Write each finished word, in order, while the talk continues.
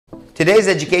Today's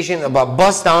education about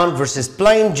bust down versus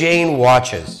plain Jane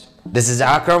watches. This is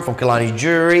Akram from Kilani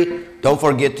Jewellery. Don't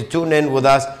forget to tune in with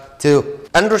us to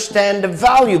understand the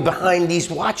value behind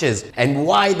these watches and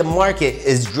why the market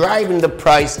is driving the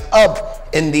price up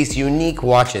in these unique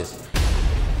watches.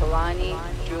 Kilani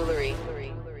Jewellery.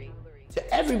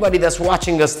 To everybody that's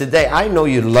watching us today, I know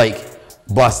you like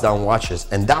bust down watches,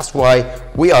 and that's why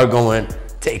we are going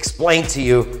to explain to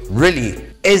you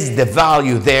really is the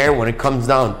value there when it comes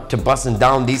down to busting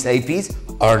down these APs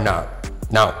or not.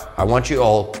 Now, I want you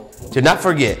all to not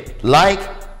forget, like,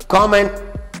 comment,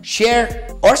 share,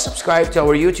 or subscribe to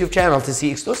our YouTube channel to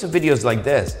see exclusive videos like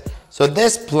this. So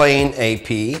this plain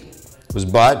AP was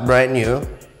bought brand new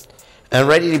and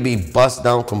ready to be bust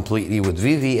down completely with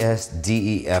VVS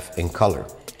DEF in color.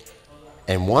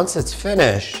 And once it's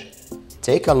finished,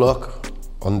 take a look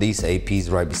on these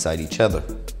APs right beside each other.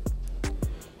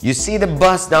 You see the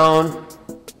bust down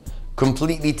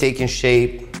completely taking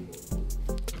shape,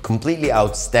 completely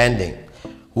outstanding.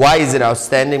 Why is it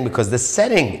outstanding? Because the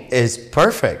setting is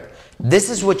perfect.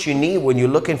 This is what you need when you're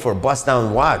looking for a bust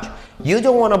down watch. You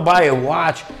don't want to buy a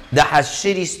watch that has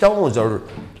shitty stones or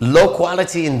low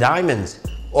quality in diamonds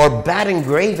or bad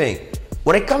engraving.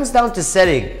 When it comes down to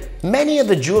setting, many of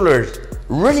the jewelers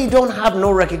really don't have no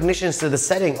recognitions to the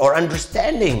setting or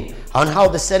understanding on how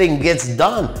the setting gets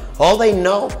done. All they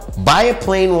know, buy a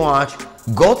plain watch,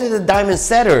 go to the diamond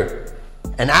setter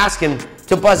and ask him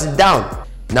to bust it down.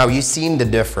 Now you've seen the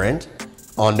difference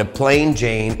on the plain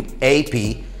Jane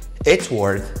AP. It's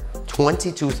worth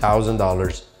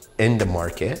 $22,000 in the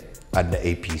market at the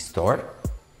AP store.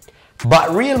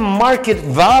 But real market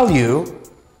value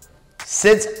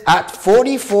sits at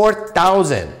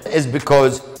 $44,000 is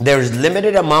because there's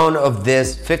limited amount of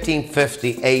this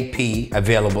 1550 AP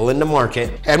available in the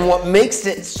market. And what makes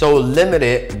it so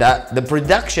limited that the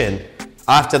production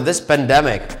after this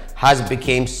pandemic has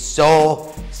become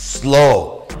so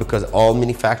slow because all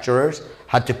manufacturers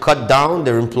had to cut down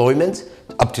their employment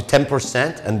up to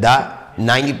 10%, and that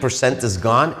 90% is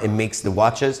gone. It makes the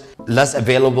watches less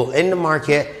available in the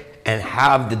market and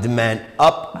have the demand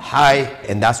up high,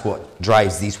 and that's what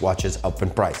drives these watches up in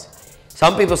price.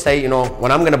 Some people say, you know,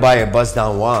 when I'm gonna buy a bust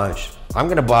down watch, I'm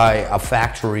gonna buy a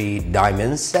factory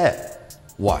diamond set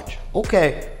watch.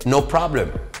 Okay, no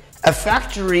problem. A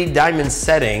factory diamond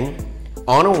setting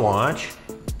on a watch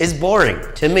is boring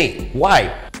to me.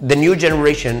 Why? The new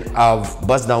generation of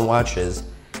bust down watches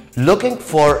looking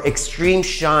for extreme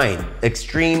shine,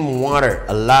 extreme water,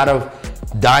 a lot of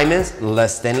diamonds,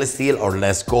 less stainless steel or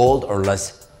less gold or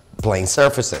less plain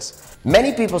surfaces.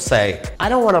 Many people say, I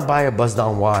don't want to buy a bust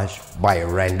down watch by a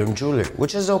random jeweler,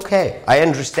 which is okay. I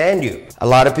understand you. A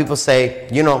lot of people say,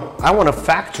 you know, I want a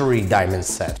factory diamond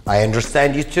set. I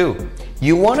understand you too.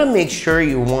 You want to make sure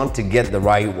you want to get the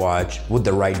right watch with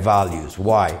the right values.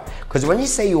 Why? Because when you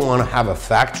say you want to have a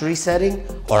factory setting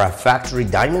or a factory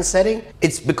diamond setting,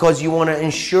 it's because you want to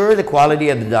ensure the quality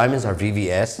of the diamonds are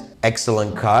VVS,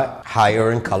 excellent cut,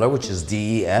 higher in color, which is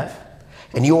DEF.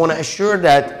 And you want to assure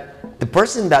that the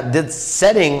person that did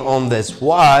setting on this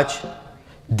watch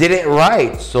did it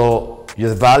right. So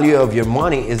the value of your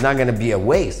money is not going to be a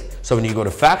waste. So when you go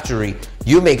to factory,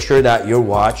 you make sure that your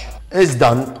watch is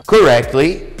done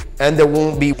correctly and there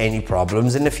won't be any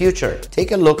problems in the future.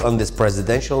 Take a look on this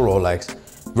presidential Rolex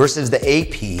versus the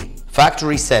AP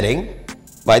factory setting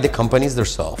by the companies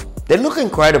themselves. They look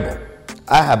incredible.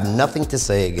 I have nothing to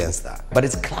say against that, but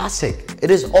it's classic.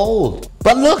 It is old.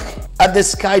 But look at the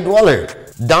Sky Dweller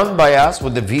done by us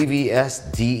with the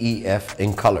VVS DEF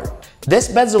in color. This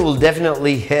bezel will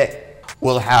definitely hit,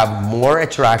 will have more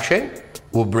attraction,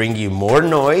 will bring you more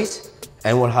noise,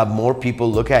 and will have more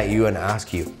people look at you and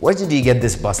ask you, where did you get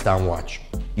this bust down watch?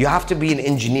 You have to be an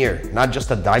engineer, not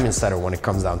just a diamond setter when it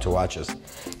comes down to watches.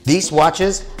 These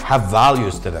watches have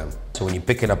values to them. So when you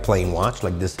pick in a plain watch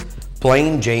like this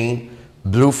plain Jane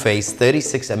blue face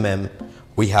 36mm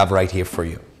we have right here for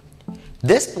you.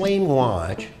 This plain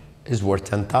watch is worth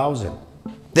 $10,000.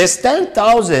 This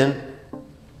 $10,000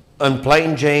 on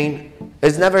plain Jane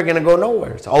is never gonna go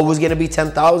nowhere. It's always gonna be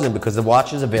 $10,000 because the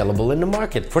watch is available in the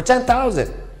market for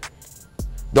 $10,000.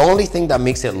 The only thing that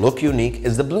makes it look unique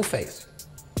is the blue face.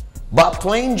 But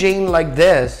plain Jane like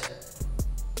this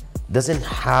doesn't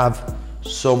have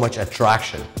so much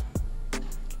attraction.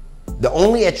 The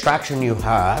only attraction you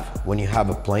have when you have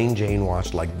a plain Jane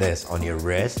watch like this on your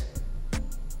wrist,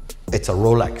 it's a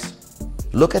Rolex.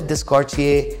 Look at this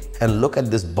Cartier and look at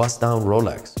this bust down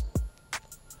Rolex.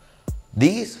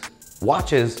 These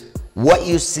watches, what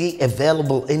you see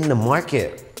available in the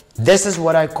market, this is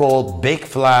what I call big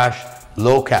flash,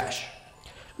 low cash.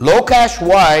 Low cash,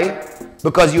 why?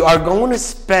 Because you are going to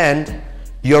spend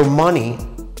your money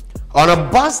on a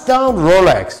bust down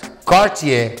Rolex,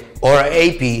 Cartier, or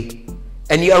AP,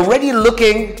 and you're already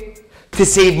looking to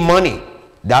save money,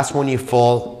 that's when you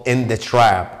fall in the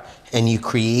trap and you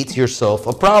create yourself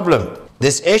a problem.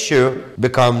 This issue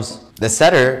becomes the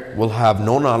setter will have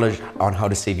no knowledge on how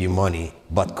to save you money,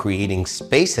 but creating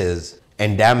spaces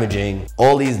and damaging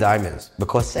all these diamonds,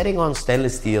 because setting on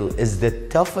stainless steel is the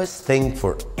toughest thing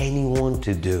for anyone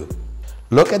to do.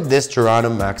 Look at this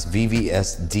Torano Max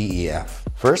VVS DEF.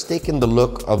 First, taking the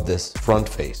look of this front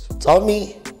face. Tell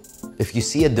me if you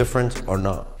see a difference or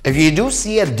not. If you do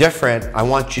see a difference, I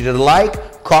want you to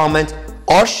like, comment,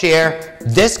 or share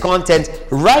this content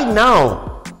right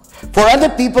now for other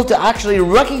people to actually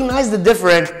recognize the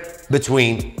difference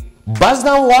between buzz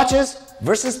down watches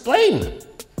versus plain.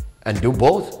 And do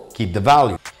both, keep the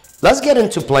value. Let's get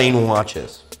into plain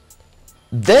watches.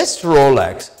 This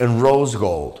Rolex in rose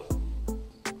gold,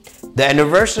 the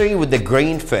anniversary with the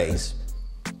green face.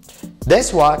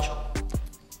 This watch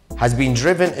has been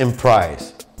driven in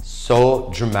price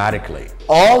so dramatically.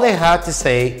 All they had to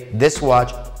say, this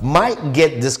watch might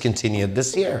get discontinued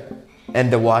this year.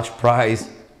 And the watch price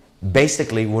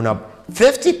basically went up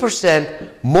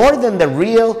 50% more than the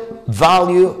real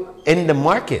value in the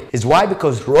market. Is why?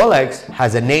 Because Rolex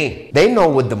has a name. They know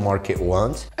what the market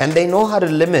wants and they know how to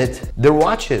limit their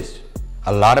watches.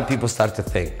 A lot of people start to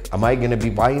think, am I gonna be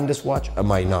buying this watch?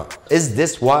 Am I not? Is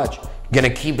this watch gonna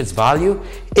keep its value?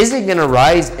 Is it gonna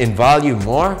rise in value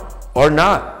more or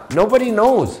not? Nobody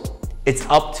knows. It's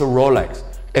up to Rolex.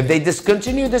 If they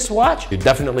discontinue this watch, you're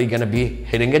definitely gonna be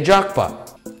hitting a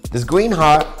jackpot. This green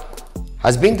heart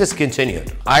has been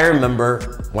discontinued. I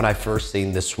remember when I first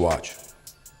seen this watch.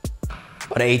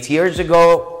 About 8 years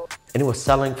ago, and it was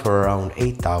selling for around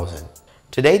 $8,000.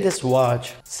 Today, this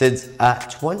watch sits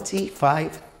at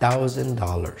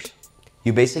 $25,000.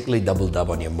 You basically doubled up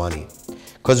on your money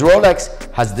because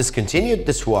Rolex has discontinued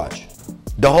this watch.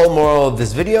 The whole moral of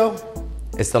this video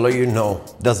is to let you know,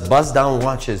 does buzz down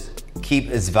watches keep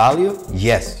its value?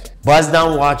 Yes. Buzz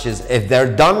down watches, if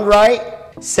they're done right,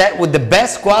 set with the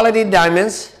best quality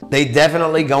diamonds, they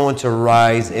definitely going to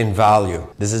rise in value.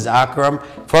 This is Akram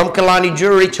from Kilani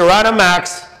Jewellery, Torano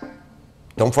Max.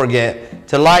 Don't forget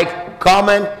to like,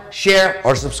 comment, share,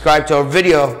 or subscribe to our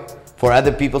video for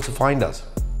other people to find us.